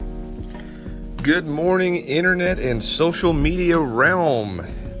Good morning, internet and social media realm.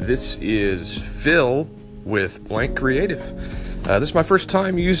 This is Phil with Blank Creative. This is my first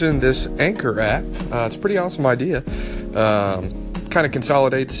time using this Anchor app. It's a pretty awesome idea. Kind of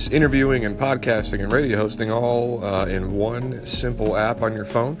consolidates interviewing and podcasting and radio hosting all in one simple app on your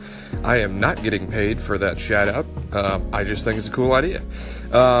phone. I am not getting paid for that shout out. I just think it's a cool idea.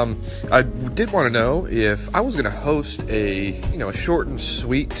 I did want to know if I was going to host a short and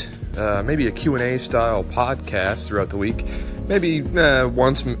sweet, maybe a Q&A style podcast throughout the week, maybe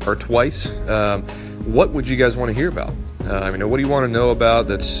once or twice. What would you guys want to hear about? What do you want to know about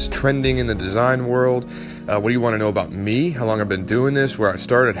that's trending in the design world? What do you want to know about me? How long I've been doing this, where I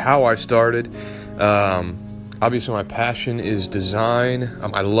started, how I started. Obviously, my passion is design.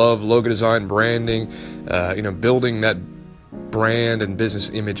 I love logo design, branding, building that brand and business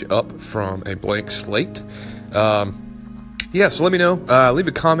image up from a blank slate. So let me know. Leave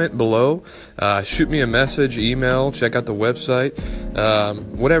a comment below. Shoot me a message, email, check out the website.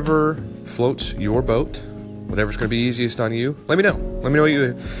 Whatever floats your boat. Whatever's going to be easiest on you, let me know. Let me know what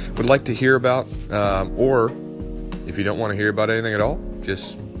you would like to hear about. Or if you don't want to hear about anything at all,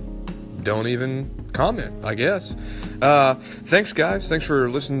 just don't even comment, I guess. Thanks, guys. Thanks for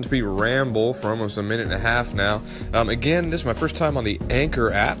listening to me ramble for almost a minute and a half now. Again, this is my first time on the Anchor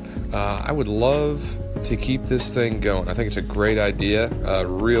app. I would love to keep this thing going. I think it's a great idea. A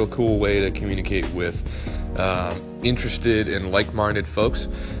real cool way to communicate with interested and like-minded folks.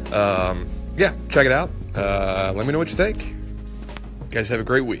 Check it out. Let me know what you think. You guys have a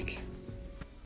great week.